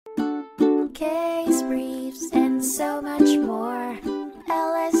case briefs, and so much more.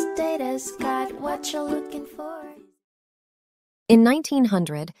 LSData's got what you're looking for. In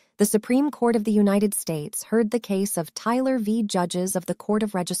 1900, the Supreme Court of the United States heard the case of Tyler v. Judges of the Court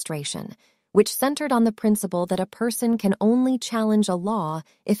of Registration, which centered on the principle that a person can only challenge a law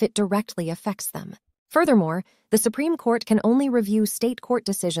if it directly affects them. Furthermore, the Supreme Court can only review state court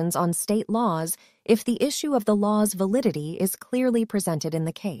decisions on state laws if the issue of the law's validity is clearly presented in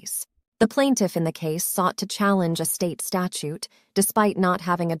the case. The plaintiff in the case sought to challenge a state statute, despite not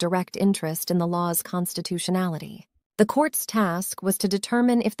having a direct interest in the law's constitutionality. The court's task was to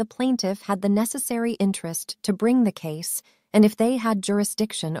determine if the plaintiff had the necessary interest to bring the case and if they had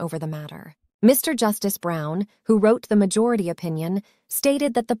jurisdiction over the matter. Mr. Justice Brown, who wrote the majority opinion,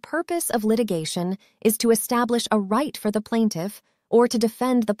 stated that the purpose of litigation is to establish a right for the plaintiff or to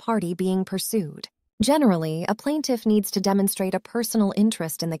defend the party being pursued. Generally, a plaintiff needs to demonstrate a personal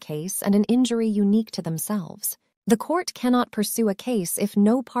interest in the case and an injury unique to themselves. The court cannot pursue a case if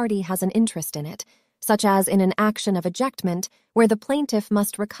no party has an interest in it, such as in an action of ejectment, where the plaintiff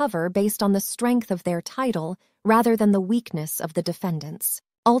must recover based on the strength of their title rather than the weakness of the defendants.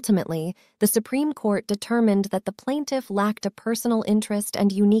 Ultimately, the Supreme Court determined that the plaintiff lacked a personal interest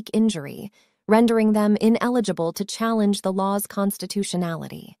and unique injury, rendering them ineligible to challenge the law's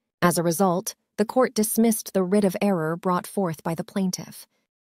constitutionality. As a result, the court dismissed the writ of error brought forth by the plaintiff.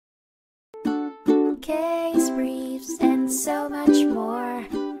 Case briefs, and so much more.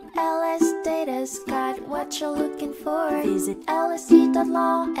 LSData's got what you're looking for. Visit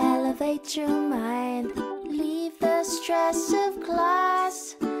lsd.law, elevate your mind. Leave the stress of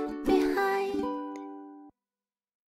class.